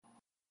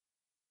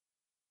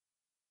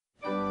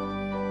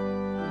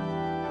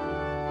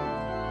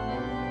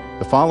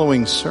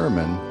following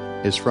sermon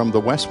is from the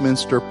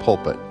Westminster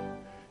pulpit,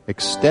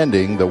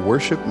 extending the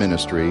worship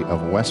ministry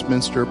of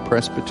Westminster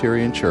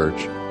Presbyterian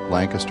Church,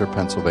 Lancaster,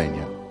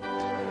 Pennsylvania.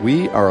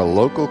 We are a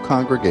local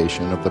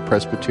congregation of the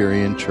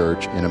Presbyterian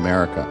Church in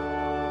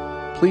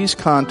America. Please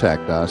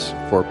contact us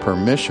for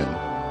permission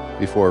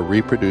before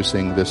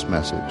reproducing this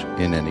message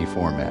in any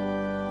format.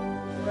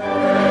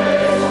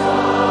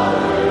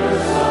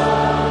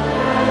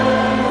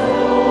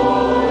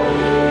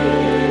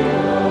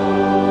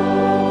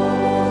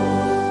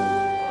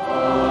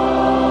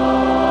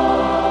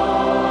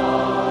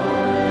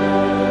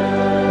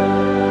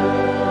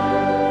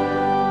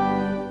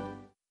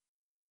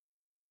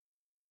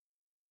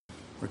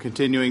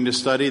 Continuing to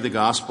study the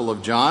Gospel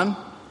of John.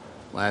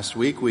 Last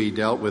week we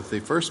dealt with the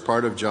first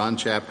part of John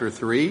chapter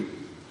 3.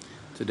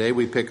 Today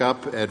we pick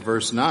up at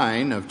verse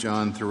 9 of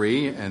John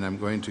 3, and I'm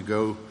going to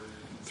go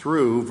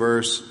through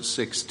verse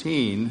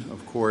 16.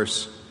 Of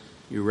course,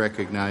 you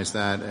recognize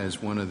that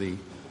as one of the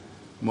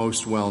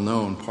most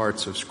well-known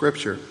parts of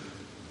Scripture.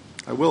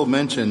 I will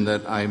mention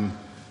that I'm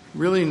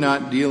really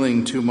not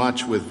dealing too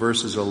much with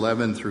verses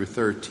 11 through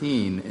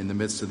 13 in the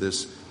midst of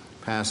this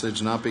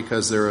passage, not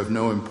because they're of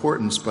no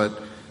importance,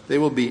 but they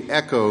will be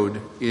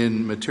echoed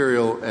in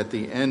material at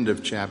the end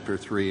of chapter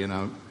 3, and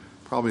I'll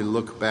probably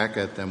look back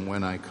at them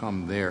when I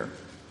come there.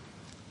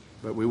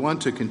 But we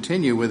want to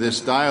continue with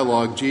this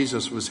dialogue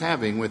Jesus was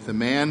having with the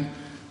man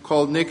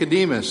called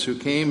Nicodemus, who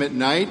came at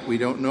night. We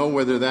don't know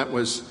whether that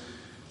was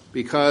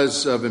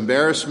because of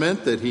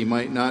embarrassment that he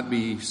might not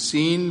be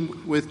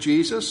seen with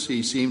Jesus.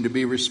 He seemed to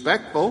be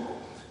respectful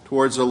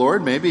towards the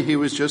Lord. Maybe he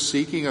was just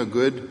seeking a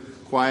good,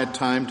 quiet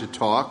time to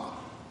talk.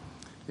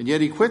 And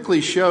yet he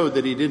quickly showed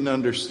that he didn't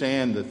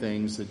understand the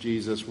things that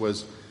Jesus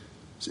was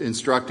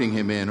instructing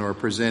him in or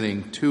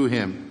presenting to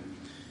him.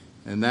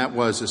 And that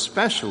was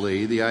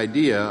especially the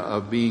idea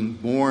of being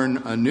born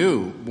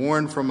anew,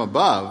 born from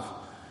above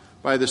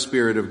by the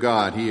Spirit of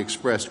God. He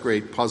expressed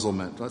great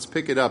puzzlement. Let's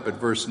pick it up at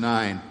verse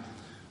 9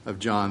 of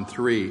John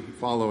 3.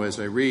 Follow as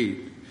I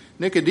read.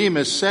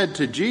 Nicodemus said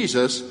to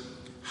Jesus,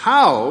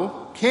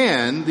 "How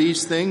can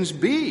these things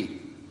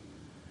be?"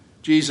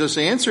 Jesus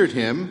answered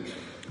him,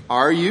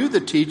 "Are you the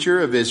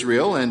teacher of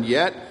Israel, and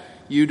yet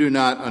you do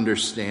not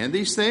understand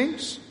these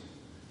things?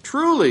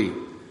 Truly,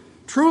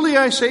 truly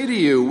I say to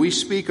you, we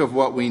speak of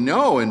what we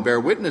know and bear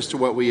witness to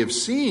what we have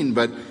seen,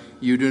 but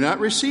you do not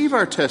receive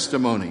our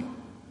testimony.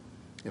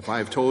 If I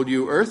have told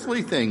you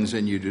earthly things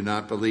and you do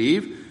not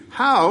believe,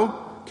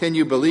 how can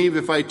you believe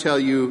if I tell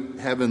you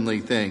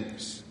heavenly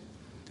things?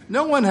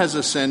 No one has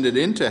ascended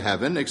into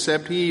heaven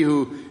except he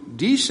who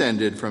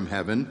descended from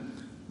heaven,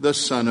 the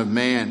Son of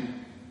Man.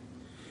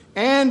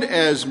 And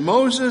as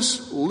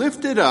Moses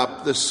lifted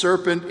up the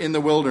serpent in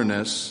the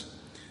wilderness,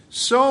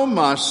 so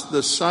must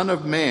the Son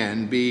of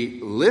Man be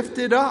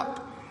lifted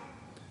up,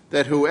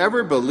 that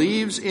whoever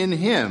believes in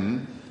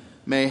him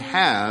may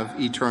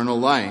have eternal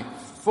life.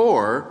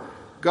 For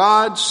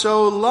God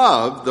so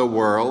loved the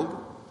world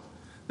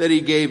that he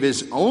gave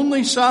his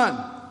only Son,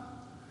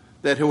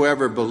 that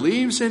whoever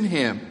believes in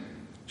him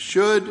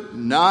should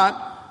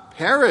not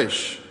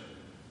perish,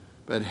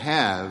 but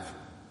have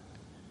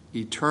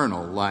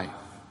eternal life."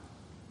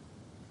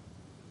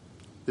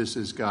 This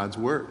is God's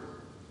word.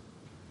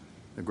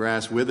 The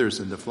grass withers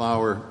and the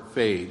flower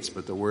fades,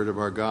 but the word of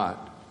our God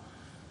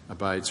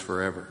abides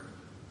forever.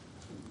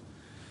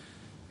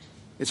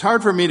 It's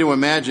hard for me to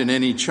imagine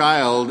any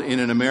child in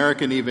an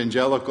American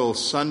evangelical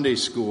Sunday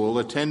school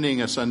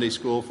attending a Sunday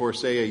school for,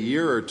 say, a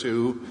year or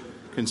two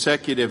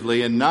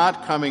consecutively and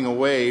not coming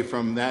away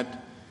from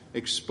that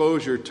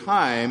exposure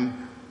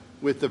time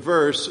with the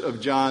verse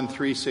of John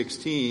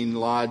 3:16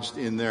 lodged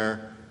in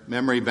their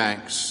memory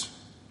banks.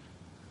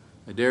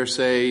 I dare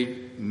say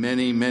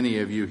many, many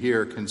of you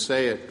here can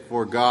say it.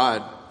 For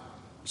God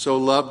so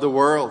loved the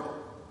world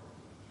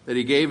that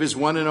he gave his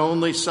one and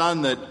only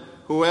Son, that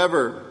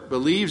whoever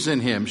believes in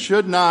him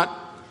should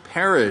not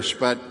perish,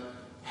 but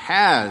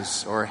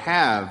has or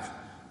have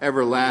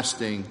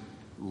everlasting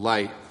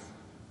life.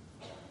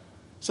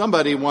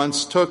 Somebody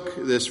once took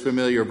this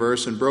familiar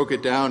verse and broke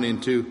it down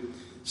into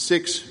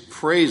 6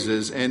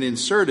 phrases and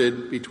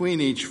inserted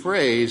between each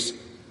phrase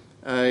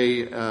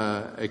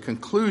a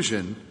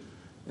conclusion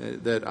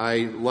that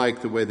I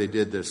like the way they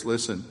did this.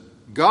 Listen.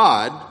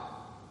 God,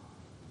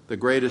 the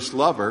greatest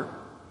lover,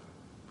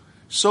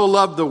 so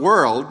loved the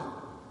world,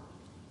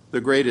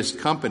 the greatest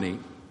company,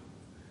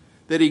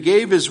 that he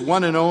gave his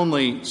one and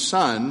only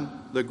Son,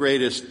 the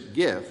greatest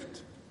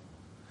gift,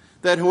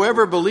 that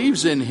whoever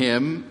believes in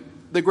him,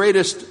 the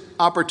greatest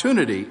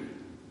opportunity,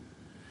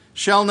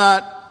 shall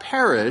not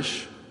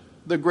perish,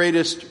 the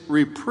greatest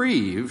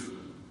reprieve,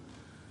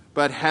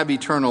 but have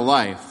eternal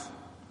life,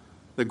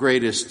 the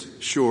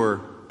greatest sure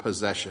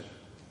possession.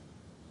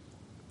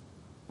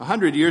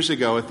 100 years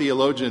ago, a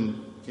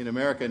theologian in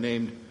America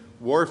named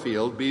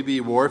Warfield,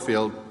 B.B.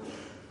 Warfield,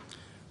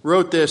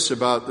 wrote this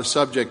about the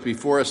subject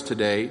before us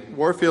today.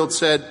 Warfield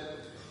said,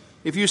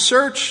 "If you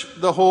search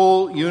the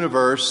whole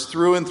universe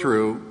through and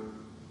through,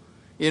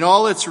 in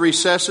all its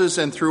recesses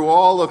and through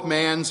all of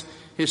man's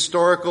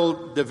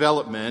historical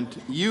development,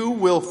 you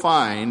will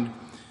find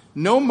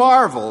no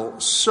marvel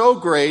so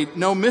great,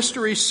 no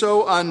mystery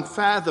so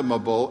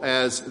unfathomable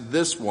as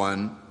this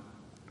one,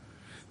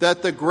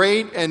 that the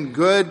great and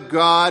good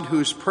God,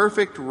 whose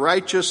perfect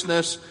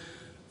righteousness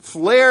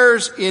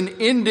flares in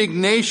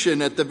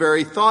indignation at the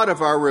very thought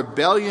of our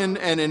rebellion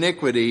and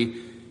iniquity,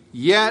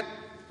 yet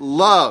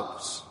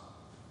loves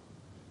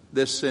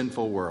this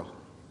sinful world.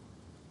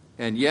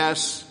 And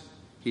yes,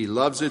 he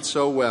loves it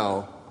so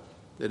well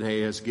that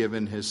he has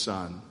given his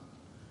Son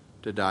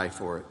to die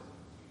for it.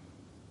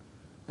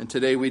 And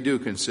today we do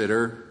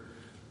consider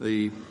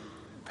the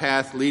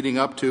path leading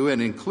up to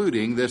and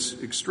including this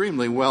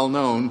extremely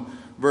well-known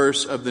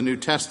verse of the New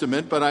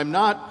Testament, but I'm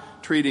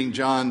not treating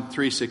John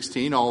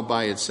 3:16 all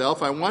by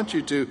itself. I want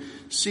you to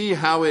see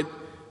how it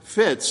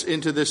fits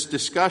into this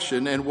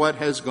discussion and what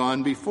has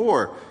gone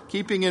before,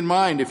 keeping in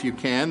mind, if you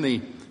can,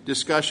 the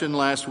discussion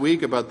last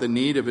week about the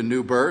need of a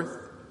new birth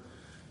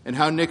and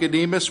how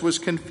Nicodemus was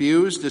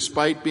confused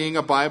despite being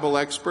a Bible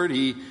expert.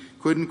 He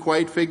couldn't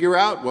quite figure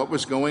out what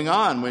was going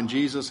on when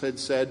Jesus had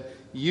said,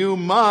 "You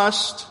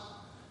must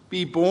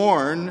be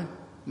born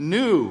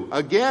new,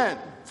 again,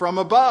 from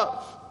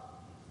above."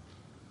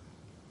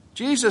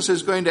 Jesus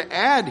is going to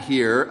add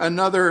here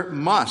another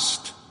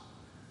must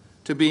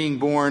to being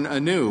born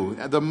anew,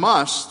 the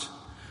must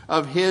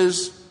of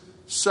his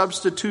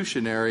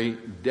substitutionary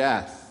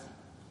death,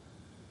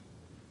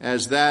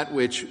 as that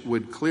which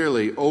would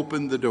clearly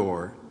open the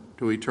door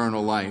to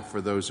eternal life for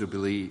those who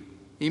believe.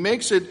 He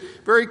makes it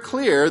very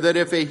clear that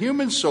if a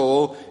human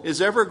soul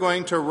is ever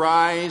going to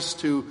rise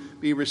to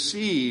be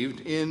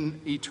received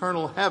in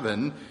eternal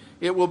heaven,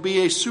 it will be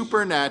a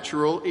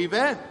supernatural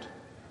event.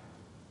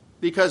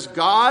 Because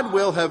God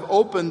will have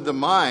opened the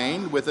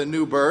mind with a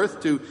new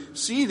birth to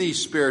see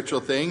these spiritual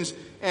things,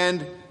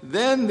 and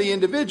then the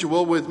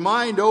individual, with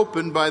mind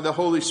opened by the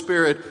Holy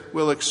Spirit,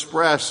 will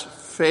express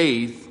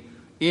faith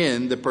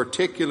in the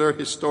particular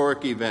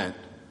historic event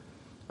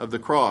of the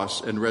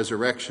cross and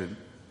resurrection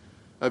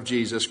of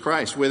Jesus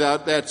Christ.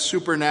 Without that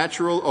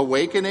supernatural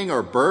awakening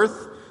or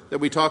birth that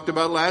we talked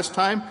about last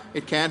time,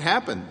 it can't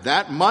happen.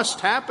 That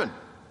must happen.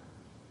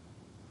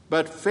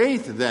 But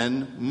faith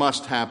then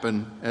must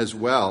happen as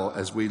well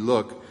as we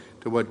look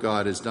to what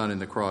God has done in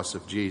the cross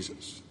of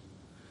Jesus.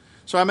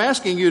 So I'm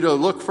asking you to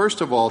look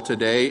first of all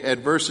today at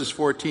verses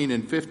 14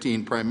 and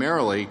 15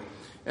 primarily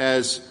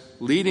as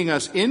leading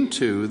us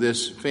into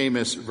this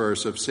famous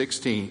verse of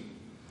 16.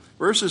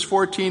 Verses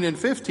 14 and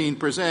 15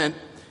 present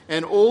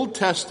an Old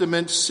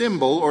Testament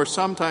symbol, or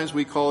sometimes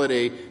we call it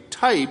a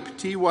type,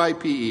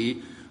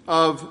 T-Y-P-E,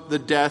 of the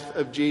death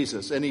of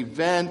Jesus, an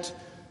event,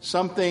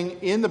 something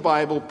in the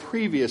Bible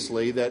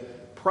previously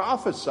that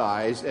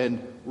prophesies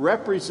and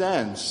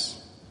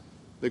represents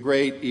the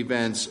great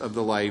events of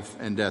the life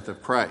and death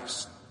of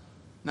Christ.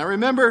 Now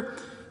remember,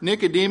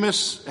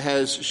 Nicodemus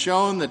has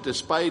shown that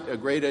despite a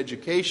great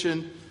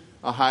education,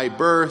 a high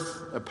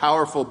birth, a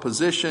powerful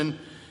position,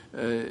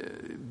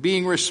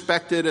 being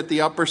respected at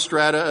the upper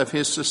strata of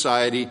his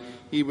society,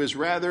 he was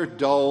rather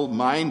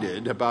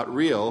dull-minded about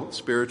real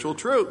spiritual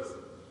truth.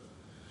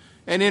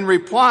 And in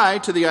reply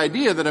to the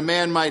idea that a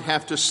man might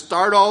have to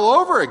start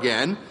all over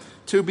again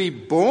to be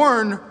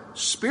born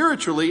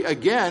spiritually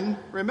again,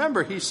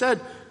 remember, he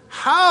said,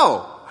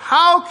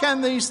 How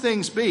can these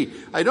things be?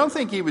 I don't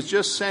think he was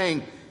just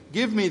saying,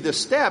 give me the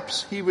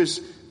steps. He was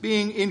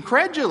being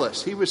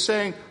incredulous. He was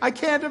saying, I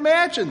can't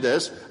imagine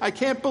this. I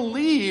can't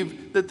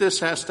believe that this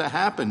has to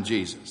happen,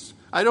 Jesus.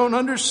 I don't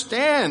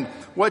understand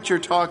what you're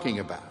talking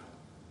about.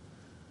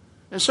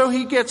 And so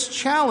he gets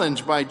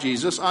challenged by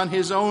Jesus on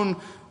his own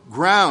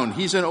ground.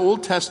 He's an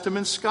Old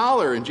Testament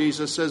scholar, and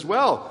Jesus says,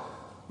 well,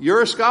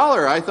 you're a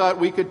scholar. I thought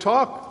we could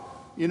talk,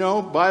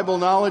 Bible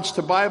knowledge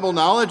to Bible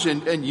knowledge,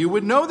 and you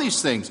would know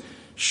these things.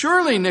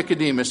 Surely,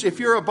 Nicodemus, if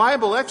you're a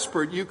Bible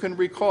expert, you can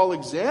recall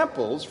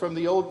examples from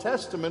the Old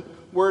Testament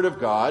Word of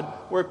God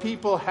where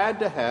people had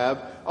to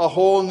have a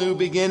whole new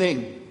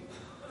beginning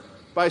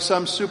by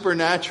some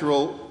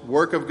supernatural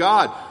work of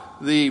God.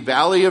 The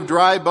valley of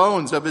dry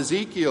bones of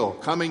Ezekiel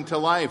coming to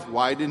life.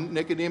 Why didn't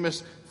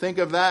Nicodemus think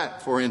of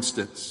that, for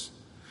instance?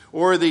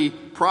 Or the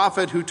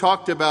prophet who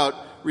talked about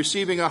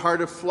receiving a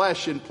heart of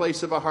flesh in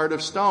place of a heart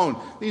of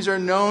stone. These are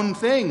known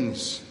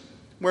things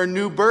where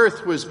new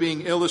birth was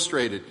being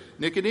illustrated.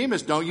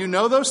 Nicodemus, don't you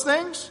know those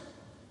things?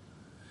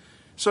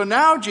 So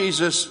now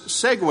Jesus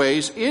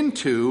segues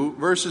into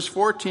verses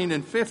 14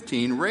 and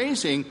 15,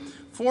 raising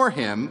for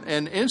him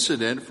an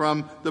incident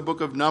from the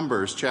book of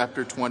Numbers,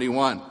 chapter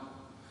 21.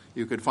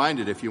 You could find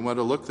it if you want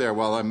to look there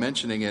while I'm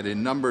mentioning it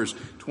in Numbers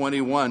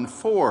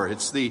 21:4.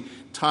 It's the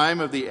time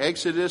of the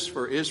Exodus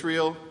for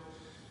Israel,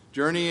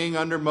 journeying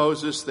under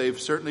Moses. They've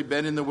certainly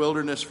been in the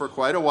wilderness for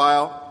quite a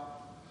while.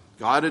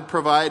 God had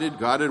provided,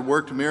 God had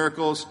worked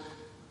miracles.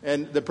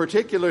 And the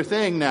particular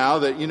thing now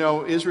that,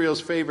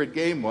 Israel's favorite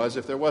game was,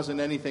 if there wasn't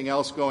anything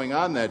else going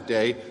on that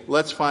day,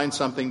 let's find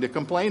something to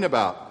complain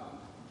about.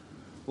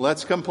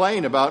 Let's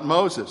complain about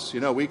Moses.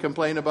 We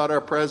complain about our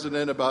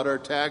president, about our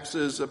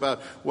taxes,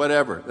 about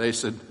whatever. They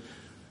said,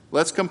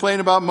 Let's complain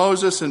about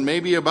Moses and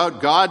maybe about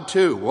God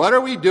too. What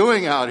are we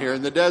doing out here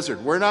in the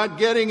desert? We're not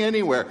getting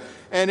anywhere.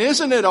 And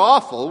isn't it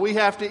awful? We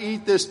have to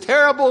eat this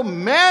terrible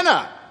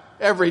manna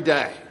every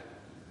day.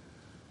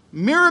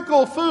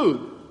 Miracle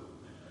food,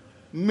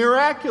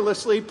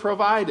 miraculously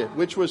provided,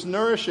 which was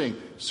nourishing,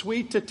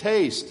 sweet to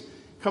taste,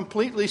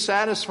 completely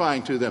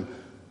satisfying to them.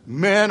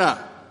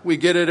 Manna, we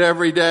get it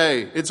every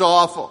day. It's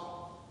awful.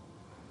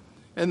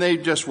 And they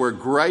just were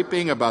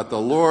griping about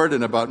the Lord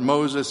and about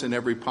Moses in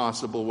every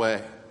possible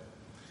way.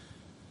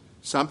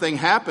 Something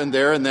happened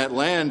there in that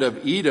land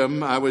of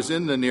Edom. I was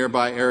in the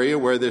nearby area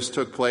where this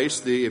took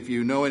place. If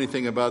you know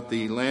anything about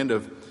the land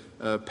of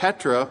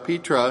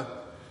Petra,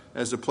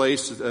 as a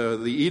place,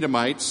 the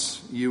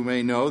Edomites, you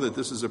may know that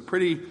this is a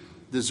pretty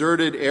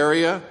deserted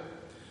area.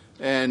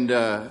 And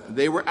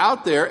they were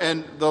out there,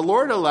 and the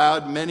Lord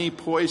allowed many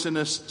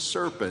poisonous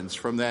serpents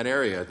from that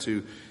area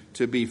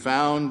to be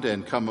found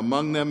and come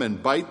among them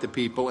and bite the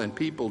people, and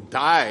people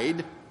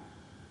died.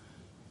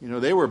 You know,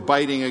 they were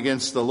biting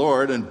against the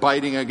Lord and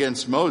biting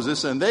against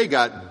Moses, and they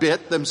got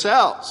bit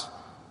themselves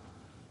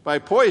by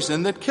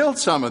poison that killed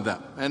some of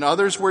them, and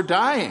others were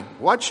dying.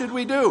 What should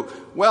we do?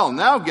 Well,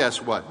 now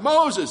guess what?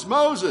 Moses,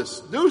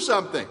 do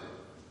something.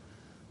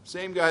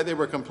 Same guy they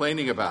were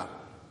complaining about.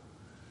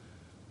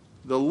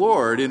 The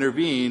Lord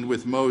intervened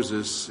with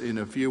Moses in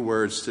a few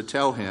words to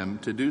tell him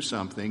to do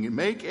something.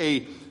 Make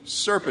a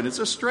serpent. It's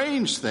a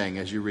strange thing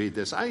as you read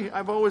this.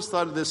 I've always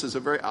thought of this as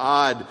a very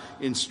odd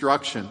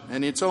instruction,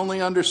 and it's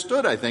only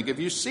understood, I think, if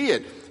you see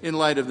it in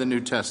light of the New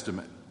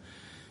Testament.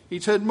 He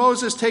said,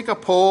 Moses, take a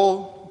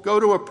pole, go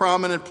to a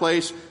prominent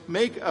place,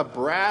 make a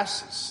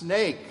brass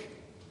snake,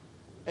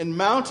 and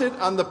mount it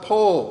on the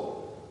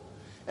pole,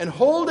 and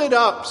hold it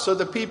up so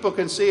the people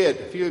can see it.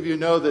 A few of you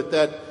know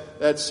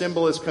that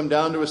symbol has come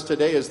down to us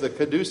today as the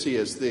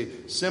caduceus, the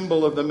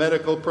symbol of the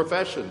medical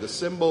profession, the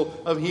symbol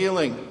of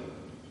healing.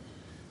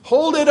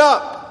 Hold it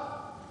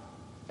up,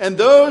 and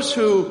those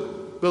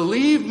who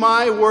believe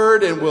my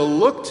word and will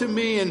look to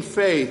me in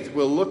faith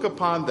will look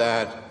upon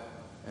that,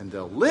 and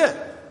they'll live.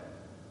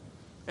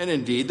 And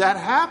indeed, that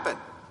happened.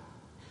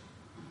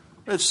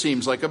 It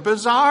seems like a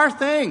bizarre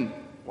thing.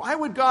 Why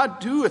would God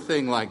do a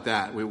thing like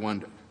that, we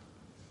wonder?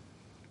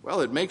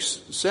 Well, it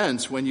makes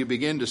sense when you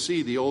begin to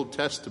see the Old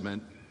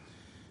Testament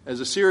as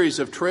a series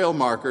of trail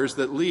markers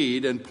that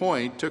lead and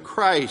point to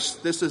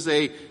Christ. This is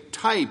a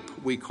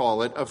type, we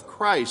call it, of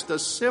Christ, a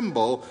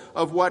symbol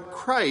of what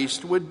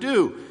Christ would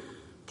do.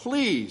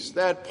 Please,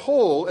 that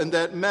pole and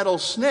that metal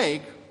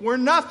snake were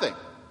nothing.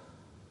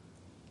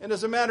 And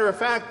as a matter of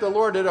fact, the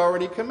Lord had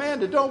already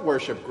commanded, don't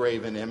worship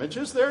graven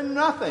images. They're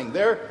nothing.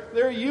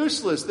 They're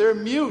useless. They're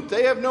mute.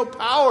 They have no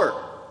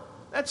power.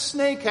 That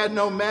snake had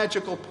no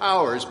magical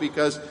powers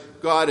because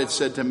God had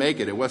said to make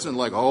it. It wasn't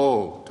like,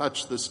 oh,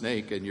 touch the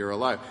snake and you're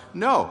alive.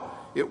 No,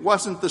 it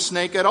wasn't the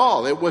snake at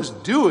all. It was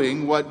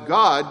doing what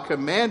God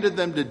commanded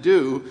them to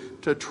do,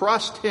 to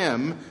trust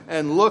him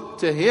and look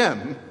to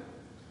him,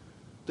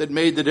 that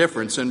made the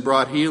difference and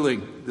brought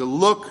healing. The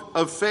look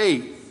of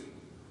faith.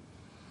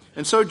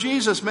 And so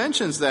Jesus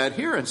mentions that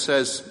here and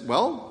says,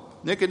 well,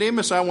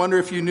 Nicodemus, I wonder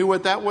if you knew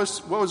what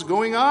was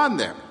going on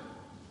there.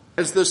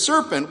 As the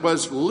serpent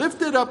was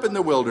lifted up in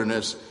the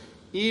wilderness,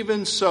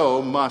 even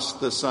so must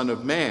the Son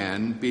of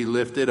Man be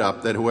lifted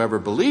up, that whoever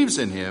believes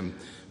in him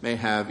may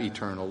have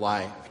eternal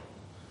life.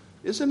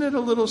 Isn't it a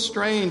little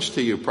strange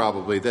to you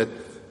probably that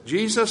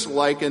Jesus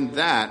likened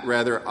that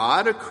rather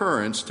odd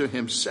occurrence to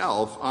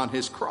himself on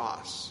his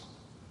cross?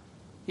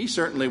 He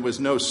certainly was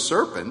no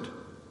serpent.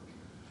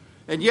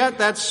 And yet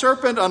that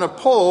serpent on a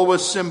pole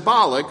was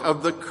symbolic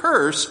of the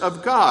curse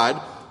of God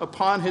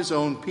upon his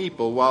own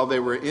people while they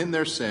were in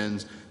their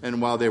sins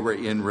and while they were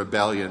in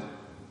rebellion.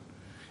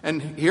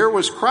 And here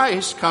was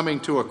Christ coming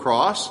to a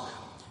cross,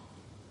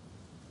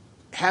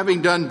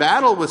 having done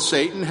battle with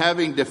Satan,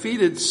 having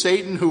defeated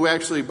Satan, who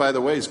actually, by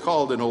the way, is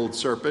called an old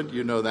serpent.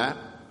 You know that.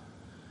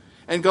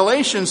 And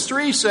Galatians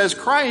 3 says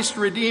Christ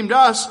redeemed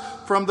us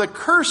from the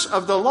curse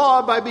of the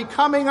law by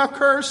becoming a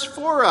curse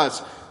for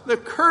us. The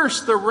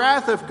curse, the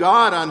wrath of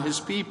God on his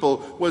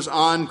people was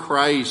on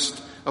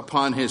Christ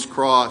upon his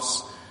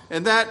cross.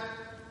 And that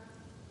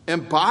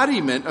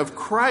embodiment of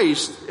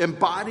Christ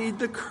embodied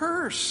the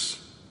curse.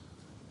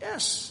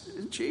 Yes,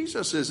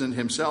 Jesus isn't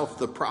himself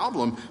the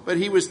problem, but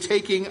he was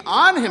taking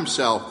on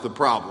himself the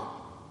problem.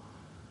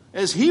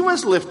 As he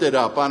was lifted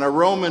up on a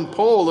Roman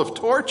pole of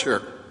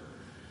torture,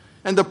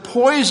 and the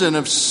poison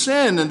of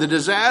sin and the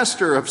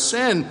disaster of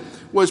sin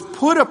was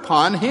put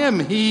upon him,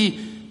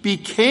 he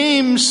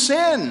became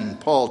sin,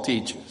 Paul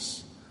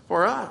teaches,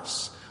 for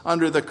us,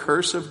 under the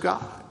curse of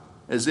God,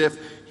 as if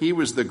he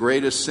was the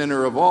greatest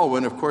sinner of all,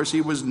 when of course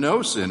he was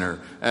no sinner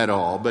at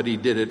all, but he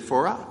did it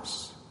for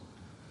us.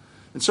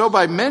 And so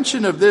by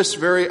mention of this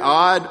very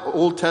odd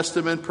Old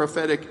Testament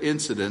prophetic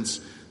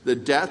incidents, the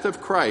death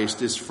of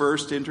Christ is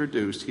first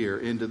introduced here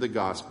into the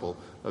Gospel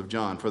of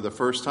John. For the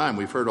first time,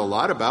 we've heard a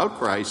lot about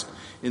Christ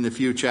in the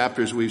few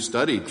chapters we've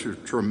studied,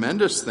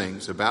 tremendous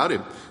things about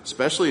him,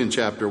 especially in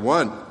chapter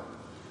 1.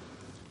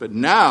 But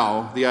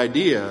now the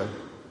idea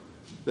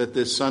that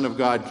this Son of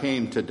God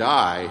came to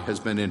die has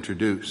been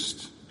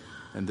introduced,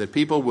 and that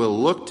people will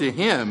look to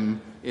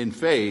him in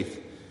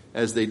faith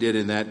as they did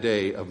in that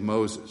day of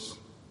Moses.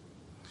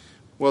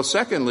 Well,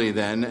 secondly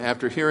then,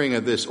 after hearing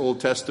of this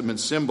Old Testament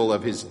symbol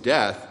of his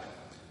death,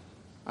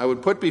 I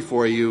would put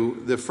before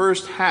you the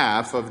first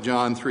half of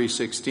John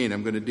 3:16.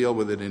 I'm going to deal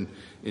with it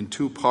in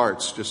two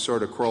parts, just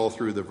sort of crawl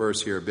through the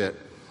verse here a bit.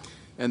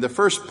 And the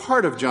first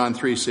part of John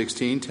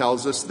 3:16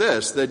 tells us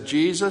this, that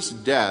Jesus'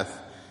 death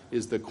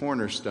is the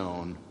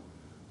cornerstone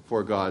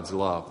for God's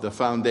love, the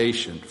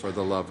foundation for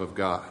the love of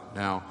God.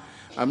 Now,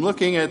 I'm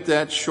looking at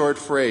that short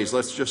phrase.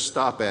 Let's just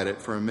stop at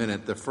it for a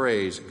minute. The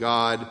phrase,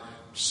 God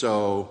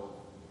so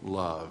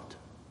loved.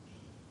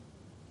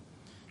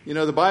 You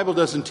know, the Bible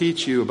doesn't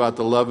teach you about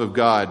the love of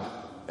God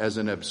as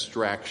an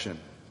abstraction.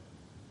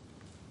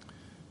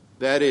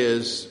 That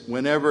is,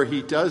 whenever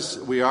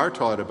we are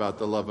taught about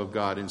the love of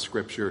God in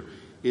Scripture,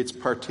 it's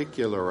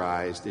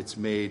particularized, it's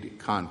made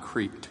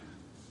concrete.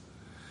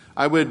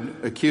 I would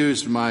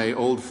accuse my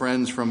old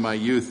friends from my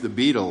youth, the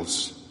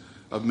Beatles,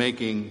 of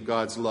making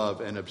God's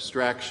love an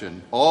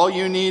abstraction. All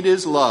you need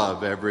is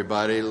love,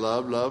 everybody.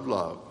 Love, love,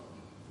 love.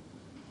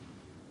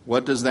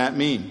 What does that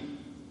mean?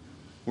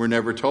 We're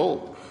never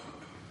told.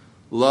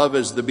 Love,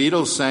 as the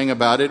Beatles sang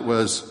about it,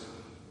 was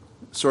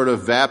sort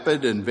of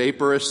vapid and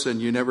vaporous,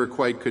 and you never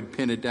quite could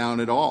pin it down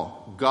at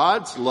all.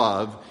 God's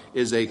love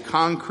is a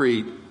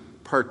concrete,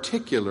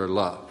 particular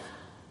love.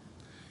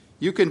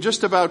 You can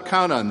just about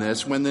count on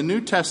this. When the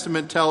New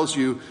Testament tells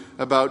you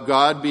about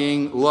God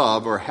being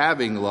love or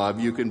having love,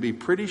 you can be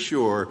pretty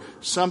sure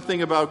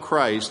something about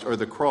Christ or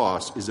the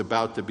cross is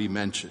about to be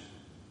mentioned.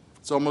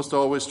 It's almost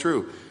always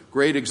true.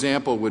 Great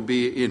example would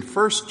be in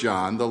 1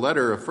 John, the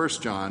letter of 1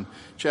 John,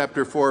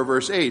 chapter 4,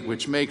 verse 8,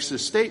 which makes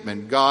this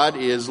statement, God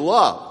is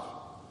love.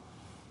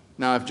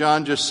 Now, if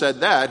John just said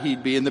that,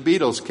 he'd be in the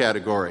Beatles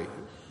category.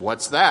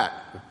 What's that?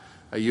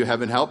 You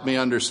haven't helped me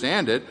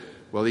understand it.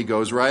 Well, he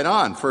goes right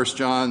on. 1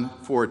 John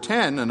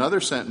 4:10, another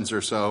sentence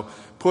or so,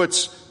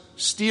 puts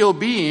steel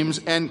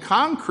beams and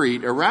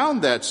concrete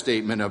around that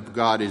statement of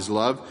God is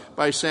love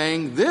by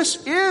saying,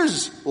 this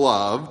is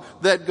love,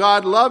 that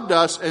God loved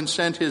us and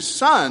sent his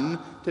Son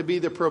to be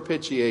the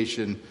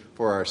propitiation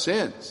for our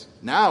sins.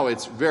 Now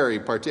it's very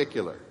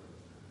particular.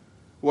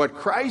 What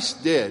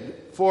Christ did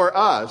for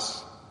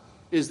us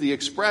is the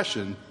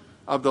expression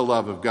of the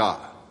love of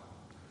God.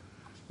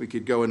 We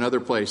could go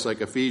another place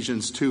like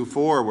Ephesians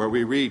 2:4, where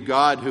we read,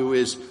 God who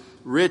is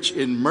rich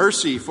in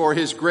mercy for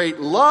his great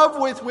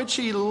love with which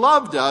he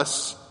loved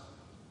us.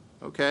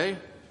 Okay,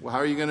 well, how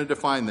are you going to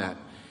define that?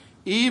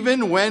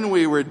 Even when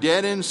we were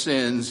dead in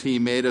sins, he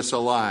made us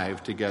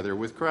alive together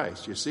with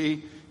Christ. You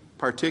see,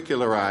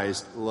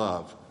 particularized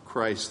love,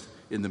 Christ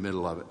in the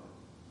middle of it.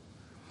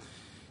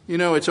 You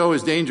know, it's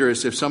always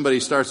dangerous if somebody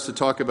starts to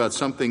talk about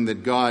something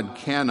that God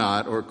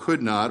cannot or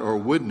could not or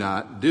would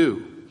not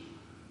do.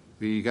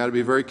 You got to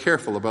be very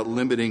careful about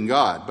limiting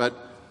God. But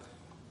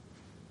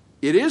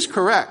it is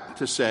correct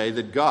to say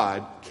that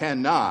God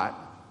cannot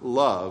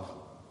love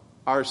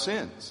our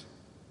sins.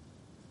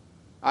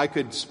 I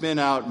could spin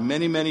out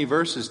many, many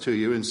verses to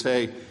you and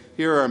say,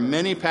 here are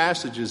many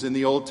passages in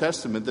the Old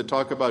Testament that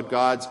talk about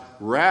God's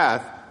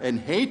wrath and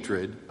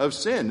hatred of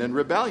sin and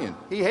rebellion.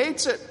 He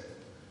hates it.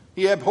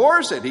 He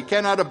abhors it. He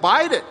cannot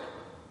abide it.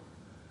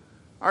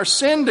 Our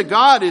sin to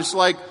God is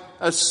like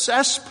a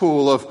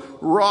cesspool of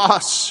raw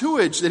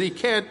sewage that he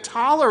can't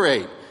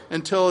tolerate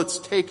until it's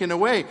taken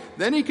away.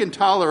 Then he can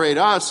tolerate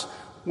us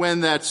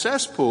when that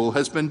cesspool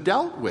has been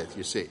dealt with,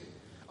 you see.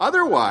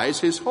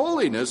 Otherwise, his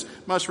holiness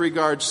must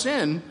regard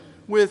sin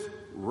with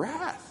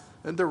wrath.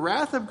 And the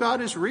wrath of God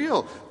is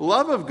real.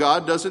 Love of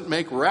God doesn't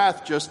make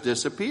wrath just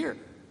disappear.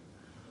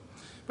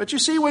 But you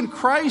see, when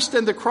Christ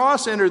and the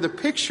cross enter the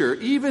picture,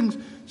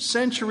 even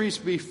centuries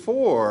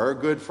before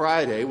Good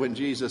Friday, when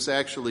Jesus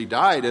actually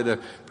died at a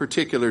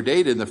particular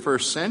date in the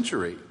first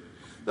century,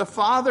 the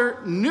Father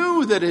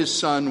knew that his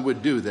Son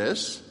would do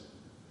this.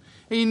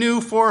 He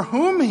knew for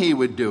whom he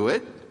would do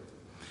it.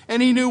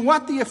 And he knew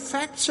what the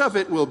effects of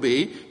it will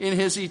be in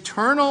his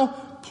eternal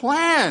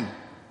plan.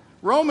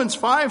 Romans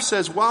 5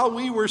 says, while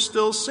we were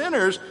still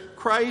sinners,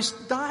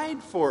 Christ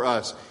died for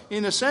us.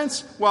 In a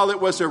sense, while it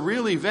was a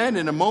real event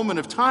in a moment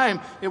of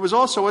time, it was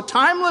also a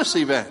timeless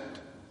event.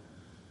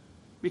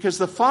 Because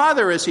the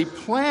Father, as he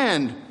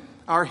planned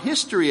our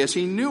history, as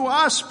he knew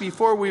us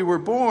before we were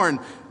born,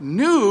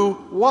 knew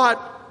what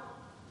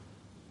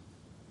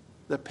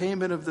the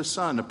payment of the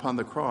Son upon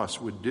the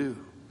cross would do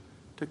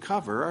to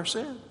cover our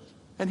sins.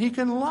 And he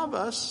can love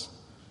us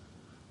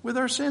with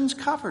our sins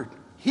covered.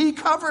 He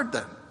covered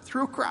them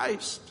through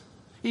Christ.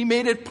 He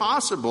made it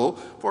possible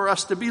for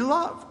us to be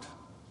loved.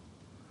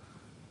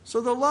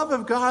 So the love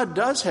of God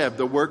does have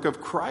the work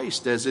of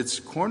Christ as its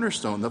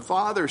cornerstone. The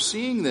Father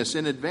seeing this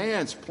in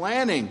advance,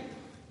 planning,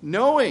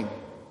 knowing,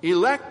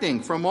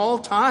 electing from all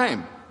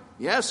time.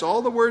 Yes,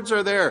 all the words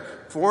are there.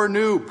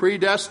 Foreknew,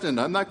 predestined.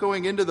 I'm not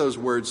going into those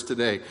words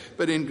today.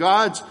 But in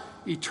God's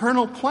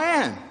eternal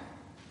plan,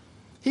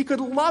 he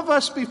could love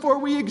us before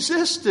we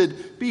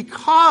existed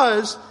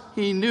because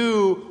he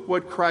knew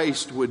what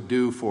Christ would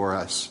do for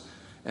us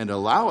and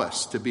allow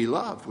us to be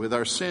loved with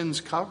our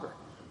sins covered.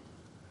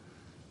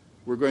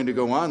 We're going to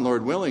go on,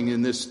 Lord willing,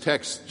 in this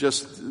text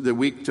just the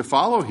week to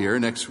follow here,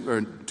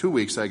 or 2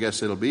 weeks, I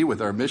guess it'll be,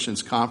 with our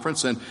missions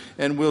conference,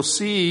 and we'll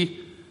see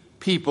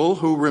people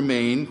who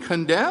remain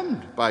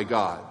condemned by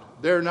God.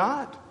 They're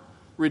not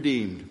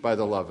redeemed by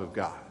the love of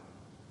God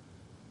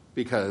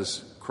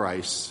because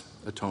Christ's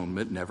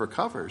atonement never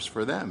covers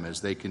for them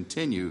as they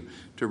continue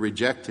to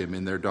reject him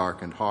in their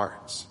darkened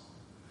hearts.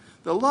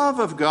 The love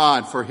of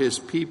God for his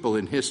people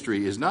in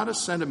history is not a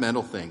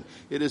sentimental thing.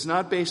 It is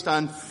not based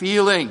on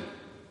feeling.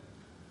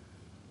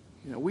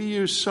 We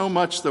use so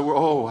much the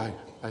word,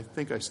 I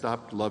think I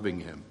stopped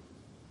loving him.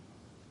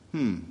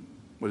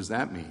 What does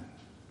that mean?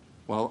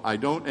 Well, I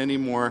don't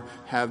anymore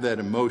have that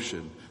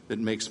emotion that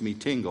makes me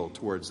tingle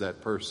towards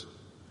that person.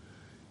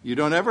 You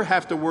don't ever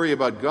have to worry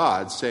about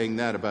God saying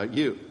that about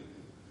you,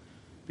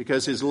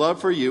 because his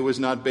love for you is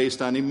not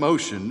based on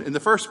emotion in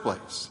the first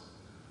place.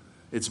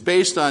 It's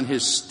based on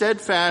his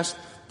steadfast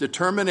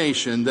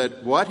determination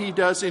that what he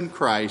does in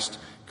Christ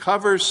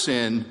covers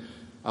sin,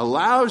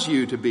 allows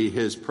you to be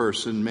his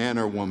person, man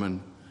or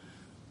woman,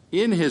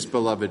 in his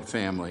beloved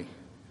family.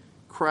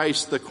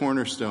 Christ, the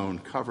cornerstone,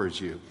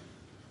 covers you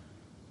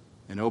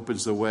and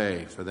opens the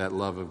way for that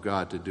love of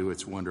God to do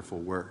its wonderful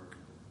work.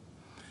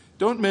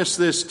 Don't miss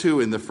this, too,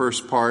 in the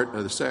first part.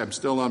 I'm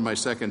still on my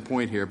second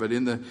point here, but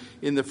in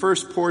the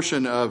first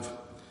portion of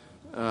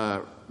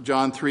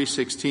John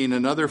 3:16,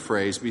 another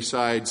phrase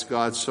besides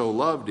God so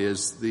loved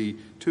is the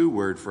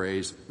two-word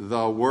phrase,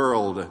 the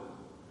world.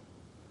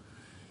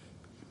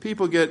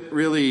 People get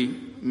really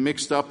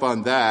mixed up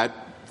on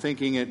that,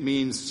 thinking it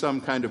means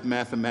some kind of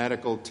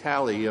mathematical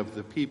tally of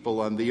the people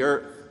on the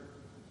earth.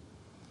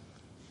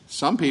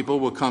 Some people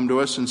will come to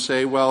us and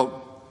say,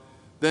 well,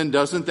 then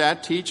doesn't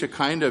that teach a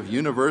kind of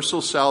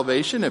universal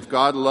salvation? If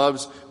God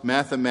loves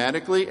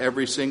mathematically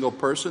every single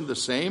person the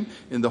same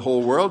in the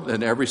whole world,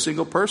 then every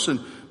single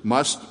person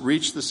must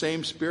reach the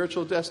same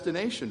spiritual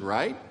destination,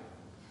 right?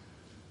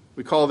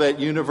 We call that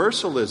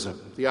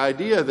universalism. The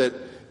idea that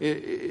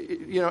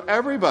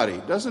everybody,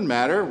 doesn't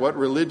matter what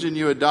religion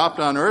you adopt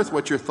on earth,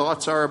 what your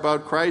thoughts are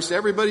about Christ,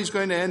 everybody's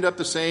going to end up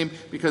the same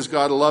because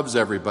God loves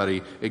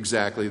everybody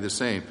exactly the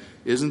same.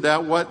 Isn't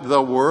that what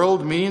the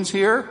world means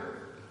here?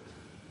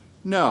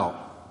 No.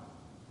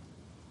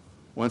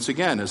 Once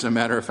again, as a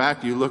matter of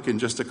fact, you look in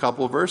just a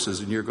couple of verses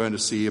and you're going to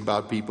see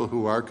about people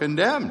who are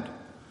condemned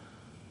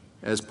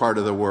as part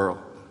of the world.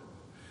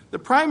 The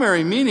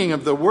primary meaning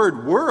of the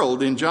word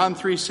world in John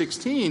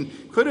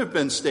 3:16 could have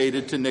been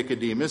stated to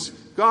Nicodemus,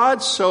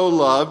 God so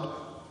loved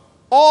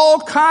all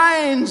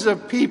kinds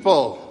of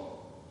people.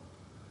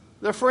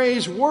 The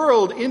phrase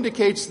world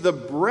indicates the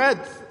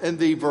breadth and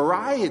the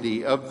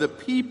variety of the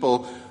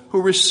people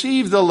who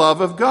receive the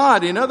love of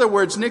God. In other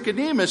words,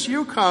 Nicodemus,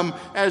 you come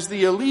as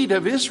the elite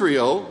of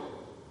Israel,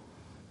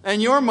 and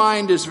your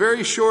mind is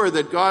very sure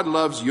that God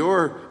loves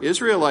your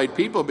Israelite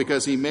people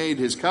because he made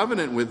his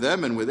covenant with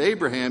them and with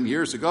Abraham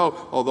years ago.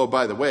 Although,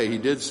 by the way, he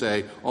did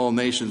say, all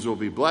nations will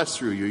be blessed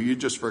through you. You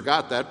just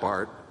forgot that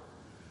part.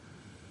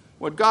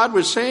 What God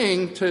was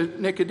saying to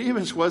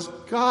Nicodemus was,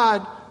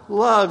 God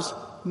loves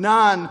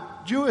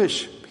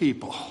non-Jewish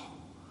people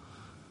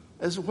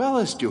as well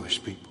as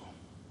Jewish people.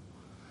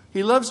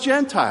 He loves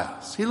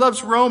Gentiles. He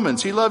loves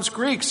Romans. He loves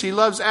Greeks. He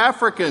loves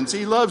Africans.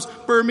 He loves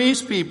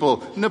Burmese people,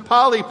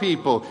 Nepali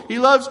people. He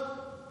loves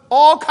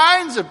all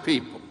kinds of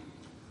people.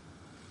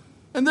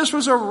 And this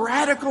was a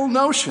radical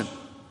notion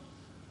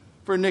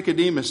for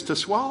Nicodemus to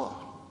swallow,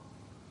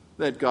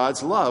 that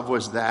God's love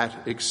was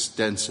that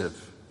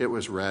extensive. It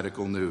was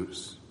radical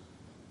news.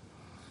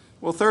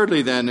 Well,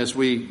 thirdly then, as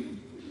we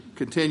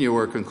continue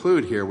or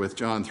conclude here with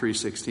John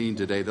 3:16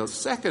 today, the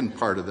second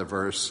part of the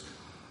verse,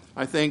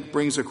 I think,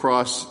 brings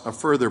across a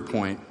further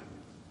point.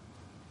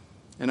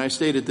 And I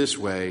state it this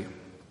way,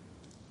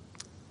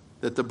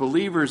 that the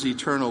believer's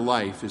eternal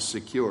life is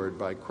secured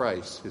by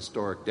Christ's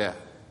historic death.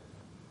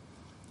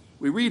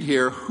 We read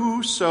here,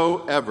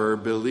 whosoever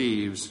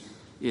believes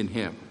in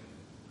him.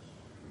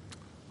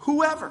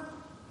 Whoever.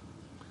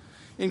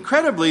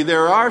 Incredibly,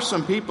 there are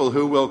some people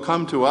who will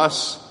come to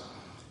us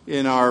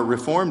in our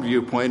Reformed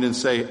viewpoint and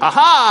say,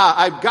 aha,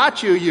 I've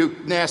got you, you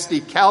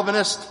nasty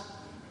Calvinist.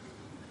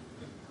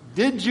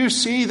 Did you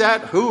see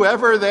that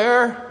whoever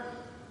there?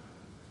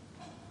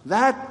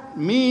 That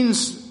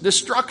means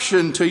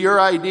destruction to your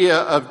idea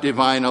of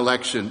divine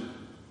election.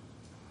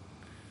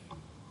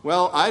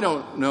 Well, I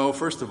don't know,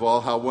 first of all,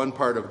 how one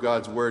part of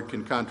God's word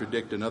can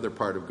contradict another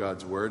part of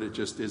God's word. It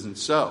just isn't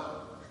so.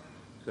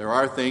 There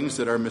are things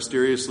that are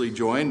mysteriously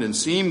joined and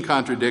seem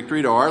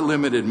contradictory to our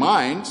limited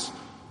minds,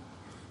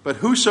 but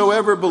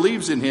whosoever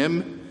believes in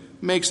him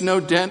makes no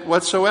dent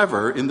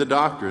whatsoever in the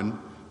doctrine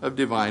of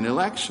divine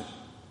election.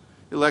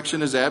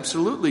 Election is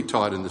absolutely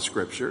taught in the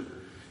Scripture,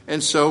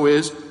 and so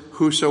is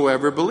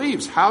whosoever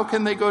believes. How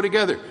can they go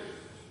together?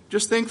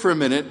 Just think for a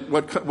minute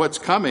what's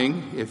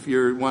coming. If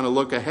you want to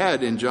look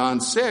ahead in John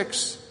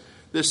 6,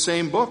 this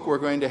same book, we're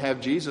going to have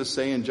Jesus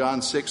say in John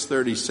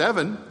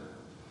 6:37,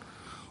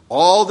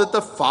 All that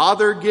the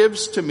Father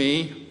gives to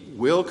me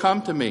will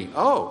come to me.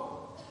 Oh,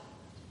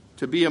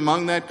 to be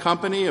among that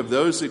company of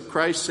those that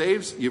Christ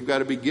saves, you've got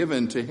to be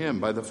given to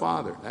him by the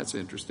Father. That's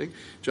interesting.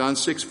 John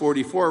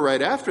 6:44,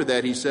 right after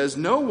that, he says,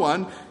 no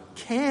one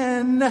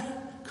can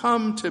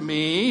come to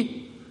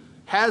me,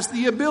 has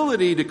the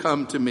ability to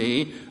come to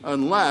me,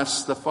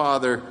 unless the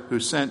Father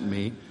who sent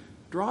me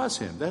draws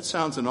him. That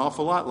sounds an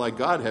awful lot like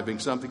God having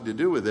something to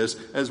do with this,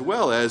 as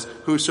well as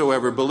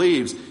whosoever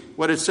believes.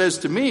 What it says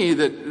to me,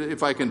 that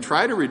if I can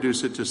try to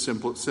reduce it to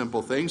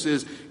simple things,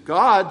 is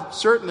God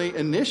certainly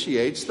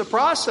initiates the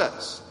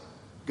process.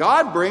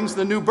 God brings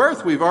the new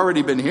birth. We've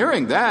already been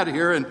hearing that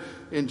here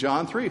in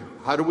John 3.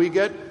 How do we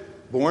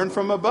get born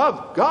from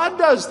above? God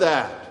does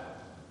that.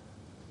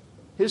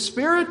 His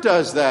Spirit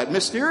does that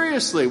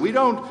mysteriously. We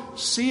don't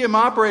see him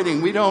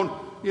operating. We don't,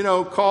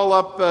 call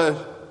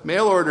up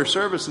mail order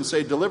service and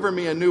say, deliver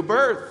me a new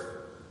birth.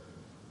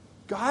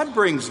 God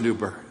brings new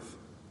birth.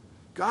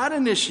 God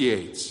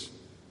initiates.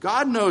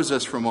 God knows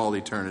us from all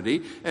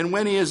eternity. And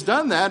when he has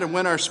done that, and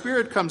when our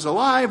spirit comes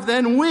alive,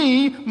 then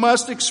we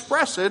must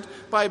express it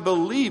by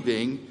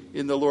believing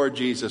in the Lord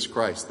Jesus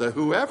Christ. The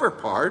whoever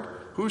part,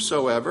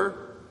 whosoever,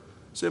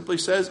 simply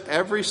says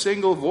every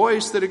single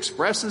voice that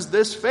expresses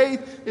this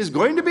faith is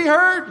going to be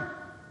heard.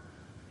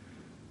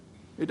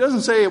 It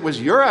doesn't say it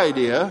was your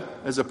idea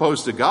as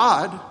opposed to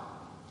God.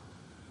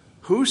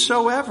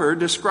 Whosoever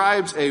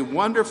describes a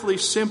wonderfully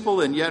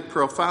simple and yet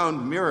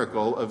profound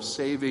miracle of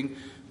saving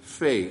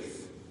faith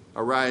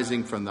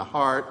arising from the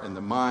heart and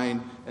the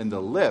mind and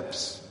the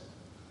lips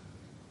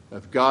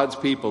of God's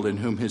people in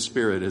whom his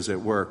Spirit is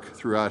at work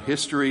throughout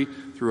history,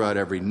 throughout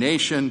every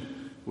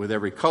nation, with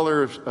every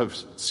color of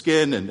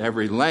skin and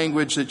every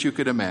language that you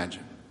could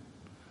imagine.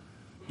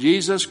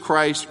 Jesus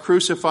Christ,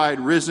 crucified,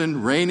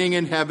 risen, reigning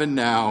in heaven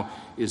now,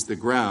 is the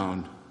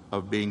ground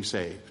of being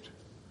saved.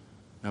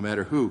 No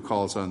matter who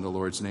calls on the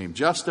Lord's name.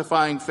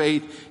 Justifying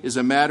faith is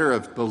a matter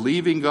of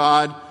believing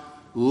God,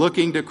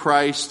 looking to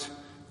Christ,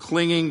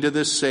 clinging to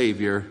this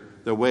Savior,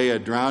 the way a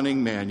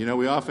drowning man.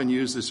 We often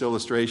use this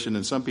illustration,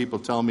 and some people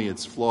tell me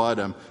it's flawed.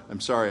 I'm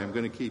sorry, I'm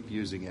going to keep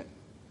using it.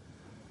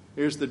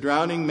 Here's the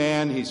drowning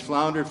man. He's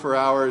floundered for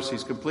hours.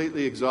 He's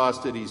completely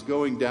exhausted. He's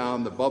going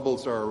down. The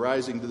bubbles are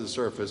rising to the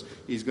surface.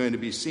 He's going to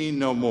be seen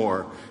no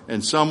more.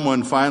 And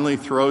someone finally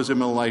throws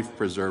him a life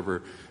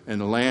preserver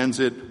and lands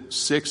it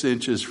 6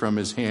 inches from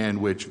his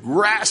hand, which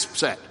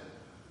grasps it.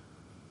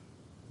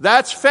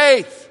 That's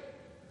faith.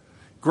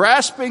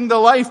 Grasping the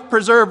life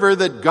preserver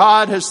that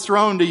God has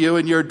thrown to you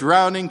in your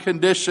drowning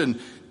condition.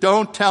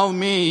 Don't tell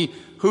me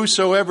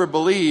whosoever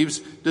believes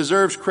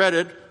deserves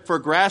credit for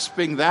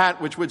grasping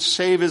that which would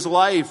save his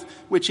life,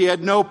 which he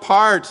had no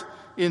part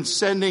in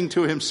sending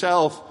to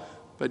himself,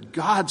 but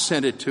God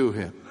sent it to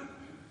him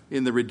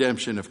in the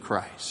redemption of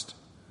Christ.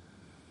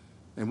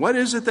 And what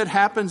is it that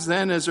happens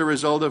then as a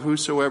result of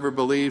whosoever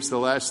believes? The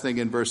last thing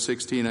in verse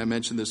 16 I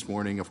mentioned this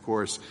morning, of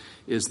course,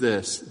 is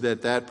this,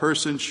 that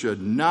person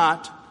should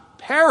not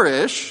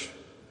perish,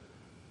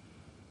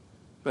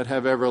 but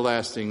have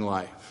everlasting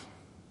life.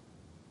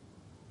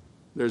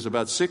 There's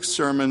about 6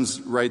 sermons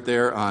right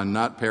there on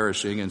not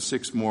perishing and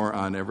 6 more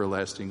on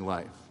everlasting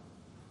life.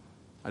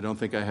 I don't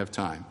think I have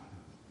time.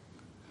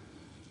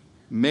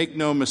 Make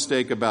no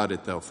mistake about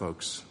it, though,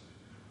 folks.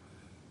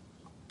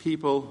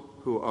 People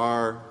who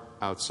are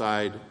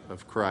outside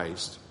of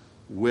Christ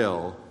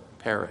will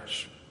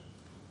perish.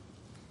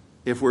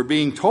 If we're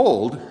being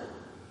told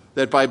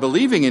that by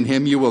believing in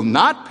him you will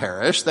not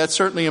perish, that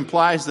certainly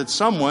implies that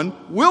someone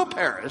will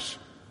perish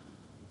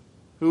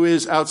who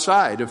is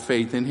outside of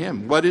faith in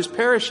him. What is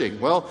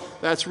perishing? Well,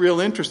 that's real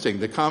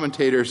interesting. The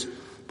commentators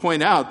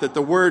point out that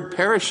the word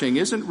perishing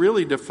isn't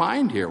really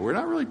defined here. We're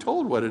not really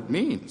told what it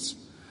means.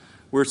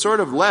 We're sort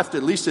of left,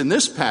 at least in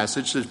this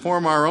passage, to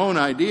form our own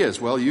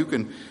ideas. Well, you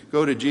can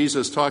go to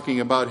Jesus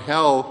talking about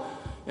hell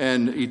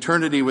and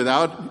eternity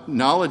without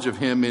knowledge of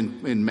him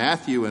in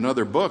Matthew and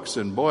other books,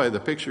 and boy,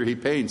 the picture he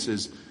paints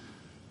is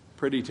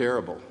pretty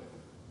terrible.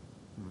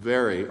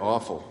 Very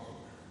awful.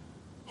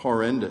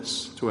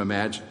 Horrendous to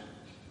imagine.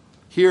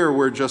 Here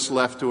we're just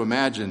left to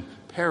imagine.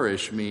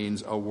 Perish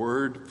means a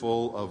word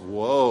full of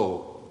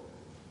woe.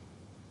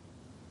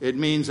 It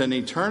means an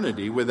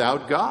eternity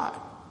without God.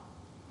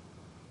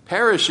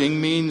 Perishing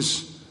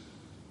means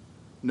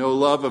no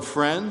love of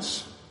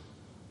friends,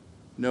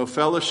 no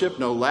fellowship,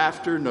 no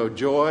laughter, no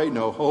joy,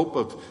 no hope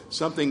of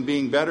something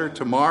being better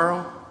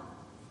tomorrow.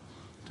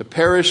 To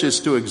perish is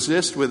to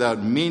exist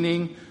without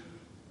meaning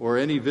or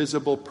any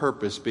visible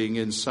purpose being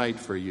in sight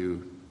for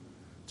you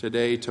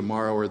today,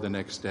 tomorrow, or the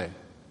next day.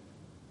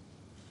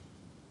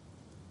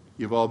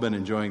 You've all been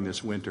enjoying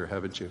this winter,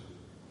 haven't you?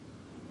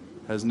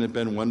 Hasn't it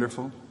been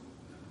wonderful?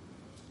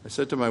 I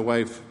said to my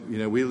wife,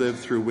 we live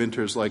through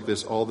winters like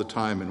this all the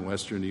time in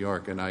Western New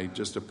York, and I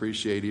just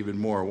appreciate even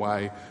more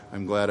why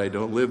I'm glad I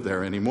don't live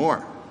there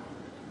anymore.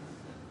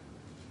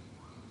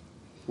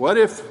 What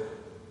if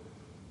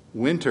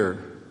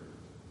winter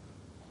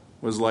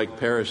was like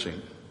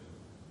perishing?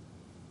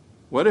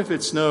 What if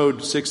it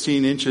snowed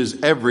 16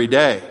 inches every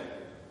day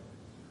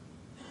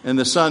and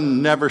the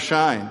sun never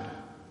shined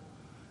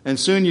And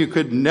soon you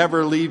could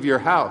never leave your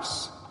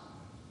house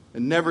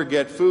and never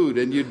get food,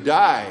 and you'd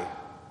die.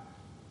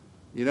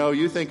 You know,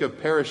 you think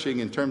of perishing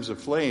in terms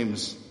of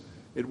flames,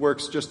 it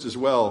works just as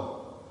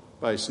well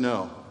by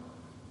snow.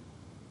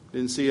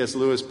 Didn't C.S.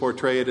 Lewis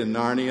portray it in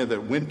Narnia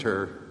that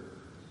winter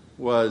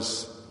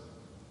was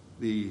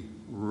the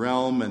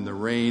realm and the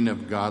reign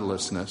of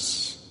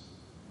godlessness?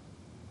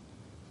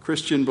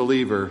 Christian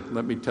believer,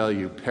 let me tell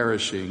you,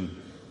 perishing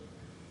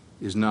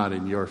is not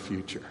in your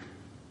future.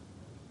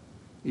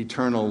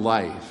 Eternal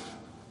life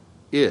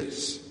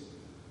is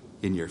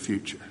in your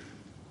future.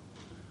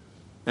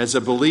 As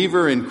a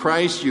believer in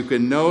Christ, you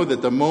can know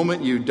that the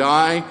moment you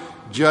die,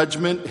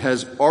 judgment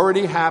has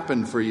already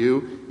happened for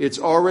you. It's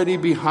already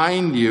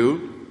behind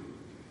you.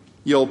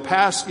 You'll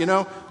pass, I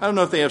don't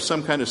know if they have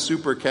some kind of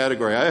super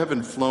category. I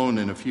haven't flown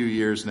in a few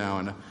years now,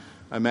 and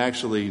I'm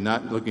actually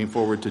not looking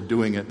forward to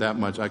doing it that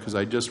much because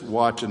I just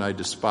watch and I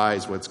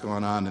despise what's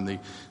going on in the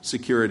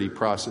security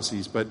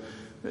processes. But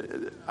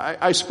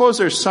I suppose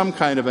there's some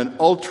kind of an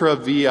ultra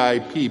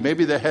VIP.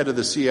 Maybe the head of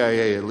the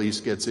CIA at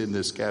least gets in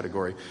this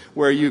category,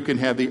 where you can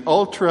have the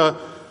ultra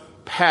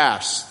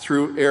pass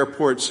through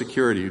airport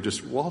security. You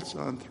just waltz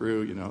on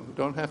through,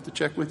 don't have to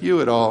check with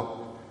you at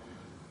all.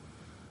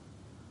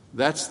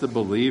 That's the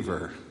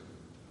believer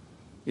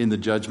in the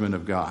judgment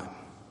of God.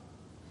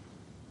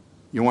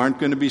 You aren't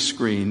going to be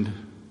screened.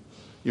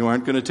 You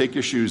aren't going to take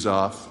your shoes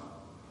off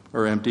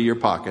or empty your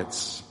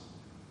pockets,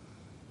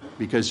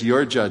 because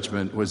your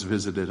judgment was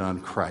visited on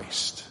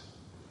Christ.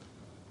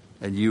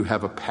 And you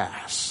have a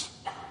pass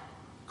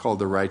called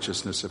the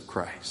righteousness of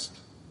Christ.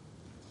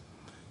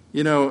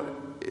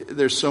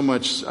 There's so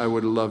much I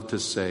would love to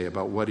say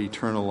about what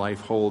eternal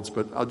life holds,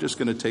 but I'm just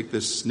going to take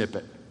this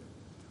snippet.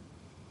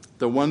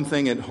 The one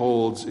thing it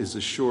holds is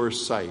a sure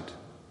sight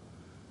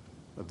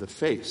of the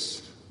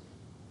face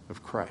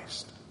of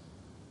Christ.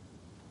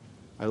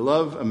 I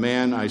love a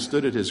man, I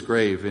stood at his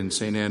grave in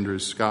St.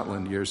 Andrews,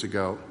 Scotland years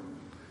ago.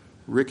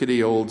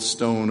 Rickety old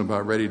stone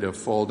about ready to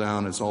fall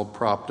down. It's all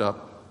propped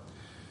up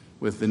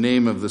with the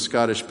name of the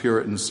Scottish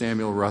Puritan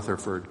Samuel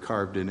Rutherford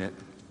carved in it.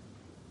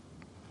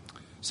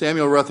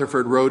 Samuel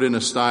Rutherford wrote in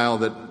a style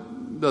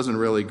that doesn't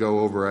really go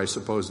over, I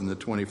suppose, in the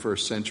 21st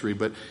century,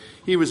 but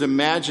he was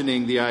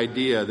imagining the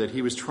idea that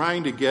he was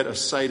trying to get a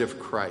sight of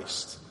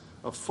Christ,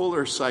 a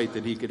fuller sight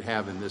that he could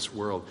have in this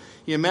world.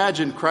 He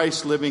imagined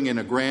Christ living in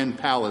a grand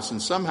palace,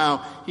 and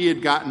somehow he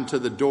had gotten to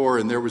the door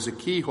and there was a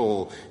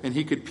keyhole, and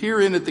he could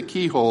peer in at the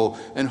keyhole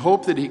and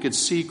hope that he could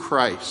see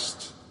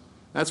Christ.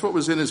 That's what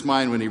was in his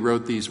mind when he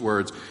wrote these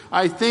words.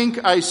 I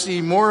think I see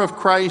more of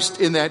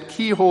Christ in that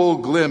keyhole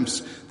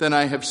glimpse than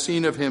I have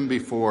seen of him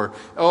before.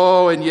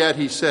 Oh, and yet,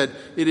 he said,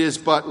 it is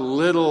but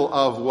little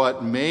of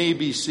what may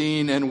be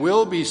seen and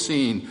will be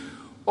seen.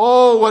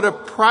 Oh, what a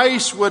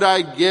price would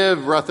I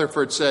give,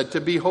 Rutherford said, to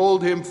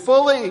behold him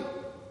fully.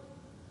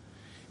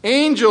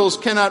 Angels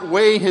cannot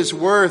weigh his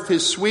worth,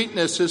 his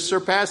sweetness, his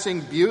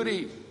surpassing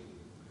beauty.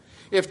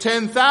 If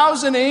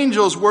 10,000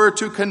 angels were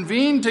to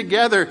convene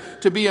together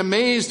to be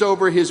amazed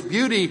over his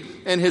beauty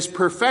and his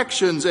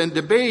perfections and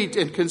debate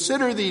and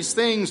consider these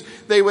things,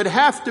 they would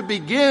have to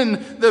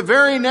begin the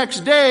very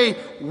next day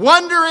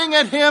wondering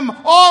at him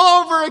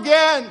all over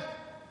again.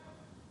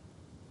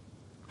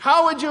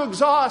 How would you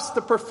exhaust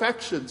the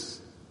perfections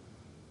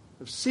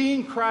of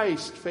seeing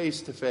Christ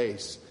face to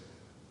face?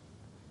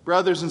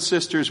 Brothers and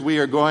sisters,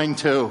 we're going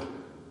to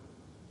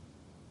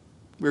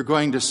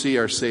see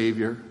our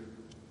Savior.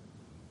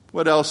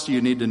 What else do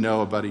you need to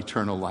know about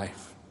eternal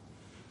life?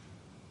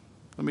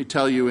 Let me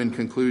tell you in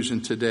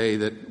conclusion today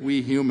that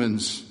we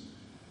humans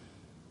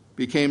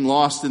became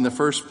lost in the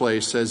first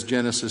place, says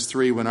Genesis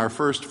 3, when our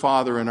first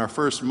father and our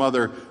first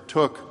mother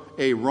took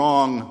a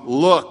wrong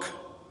look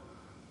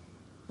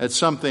at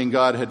something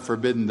God had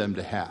forbidden them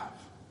to have.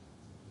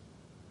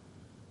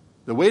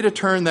 The way to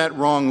turn that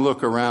wrong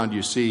look around,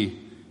 you see,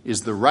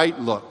 is the right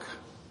look.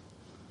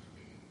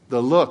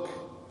 The look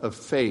of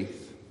faith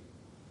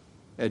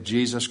at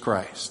Jesus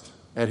Christ,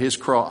 at his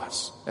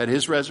cross, at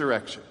his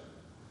resurrection.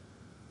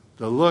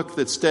 The look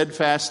that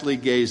steadfastly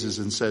gazes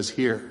and says,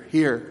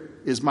 here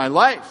is my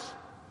life.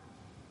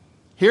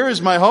 Here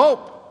is my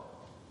hope.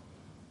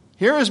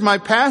 Here is my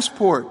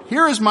passport.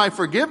 Here is my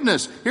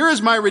forgiveness. Here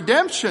is my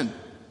redemption.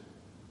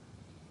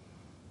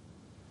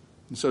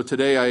 And so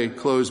today I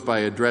close by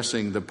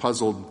addressing the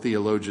puzzled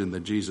theologian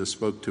that Jesus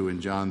spoke to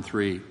in John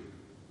 3.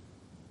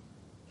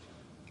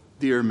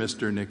 Dear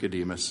Mr.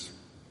 Nicodemus,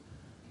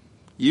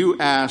 you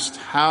asked,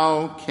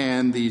 how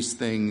can these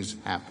things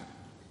happen?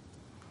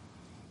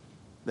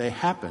 They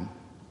happen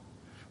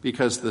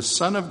because the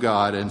Son of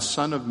God and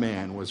Son of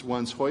Man was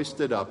once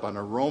hoisted up on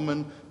a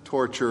Roman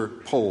torture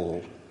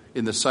pole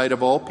in the sight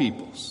of all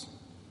peoples.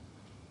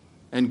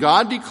 And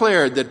God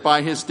declared that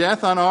by his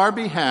death on our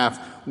behalf,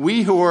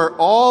 we who are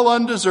all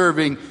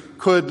undeserving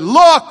could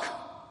look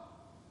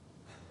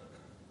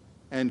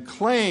and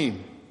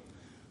claim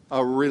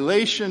a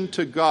relation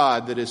to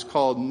God that is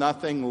called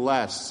nothing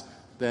less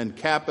than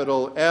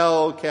capital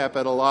L,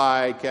 capital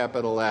I,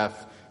 capital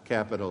F,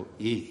 capital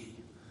E.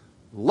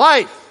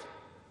 Life.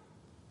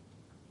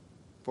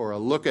 for a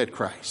look at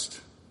Christ.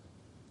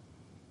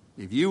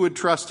 If you would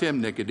trust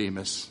him,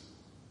 Nicodemus,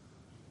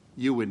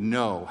 you would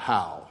know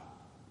how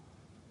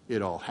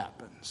it all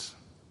happens.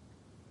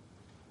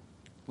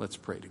 Let's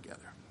pray together.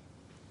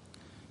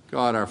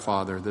 God our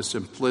Father, the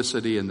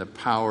simplicity and the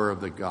power of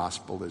the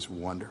gospel is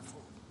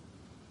wonderful.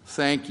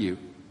 Thank you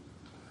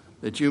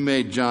that you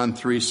made John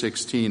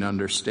 3:16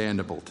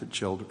 understandable to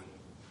children.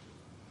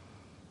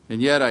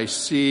 And yet I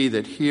see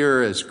that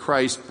here, as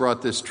Christ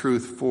brought this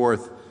truth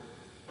forth,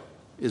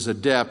 is a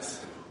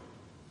depth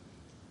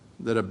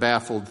that a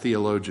baffled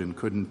theologian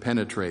couldn't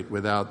penetrate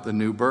without the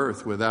new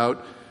birth,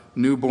 without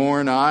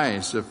newborn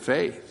eyes of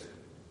faith.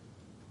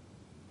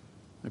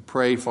 I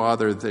pray,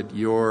 Father, that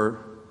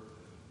your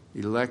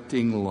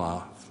electing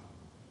love,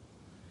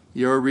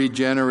 your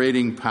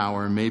regenerating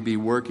power may be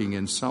working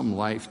in some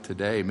life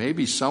today.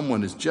 Maybe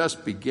someone is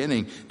just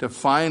beginning to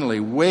finally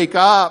wake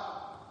up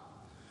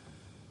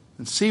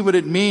and see what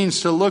it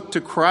means to look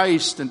to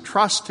Christ and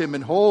trust him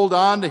and hold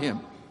on to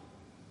him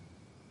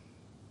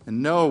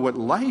and know what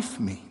life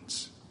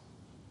means.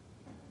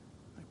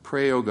 I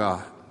pray, O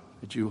God,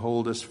 that you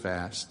hold us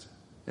fast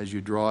as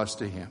you draw us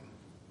to him.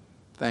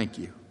 Thank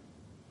you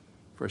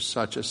for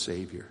such a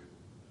Savior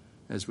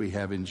as we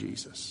have in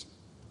Jesus.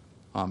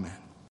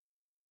 Amen.